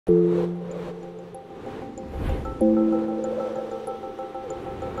How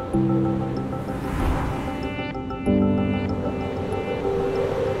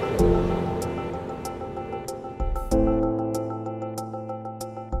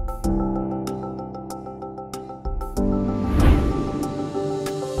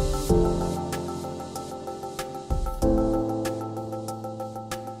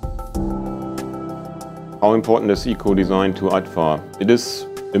important is eco-design to ADVA? It is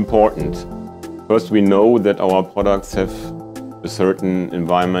important. First, we know that our products have a certain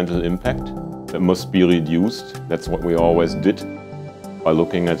environmental impact that must be reduced. That's what we always did by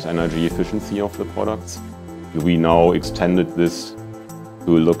looking at energy efficiency of the products. We now extended this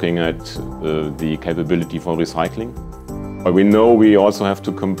to looking at the capability for recycling. But we know we also have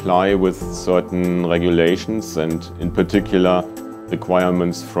to comply with certain regulations and in particular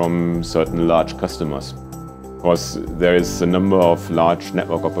requirements from certain large customers. Because there is a number of large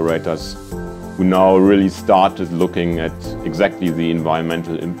network operators who now really started looking at exactly the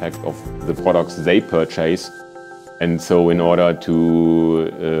environmental impact of the products they purchase. And so in order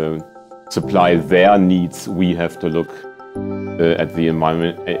to supply their needs, we have to look at the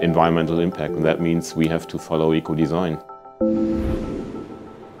environmental impact. And that means we have to follow eco-design.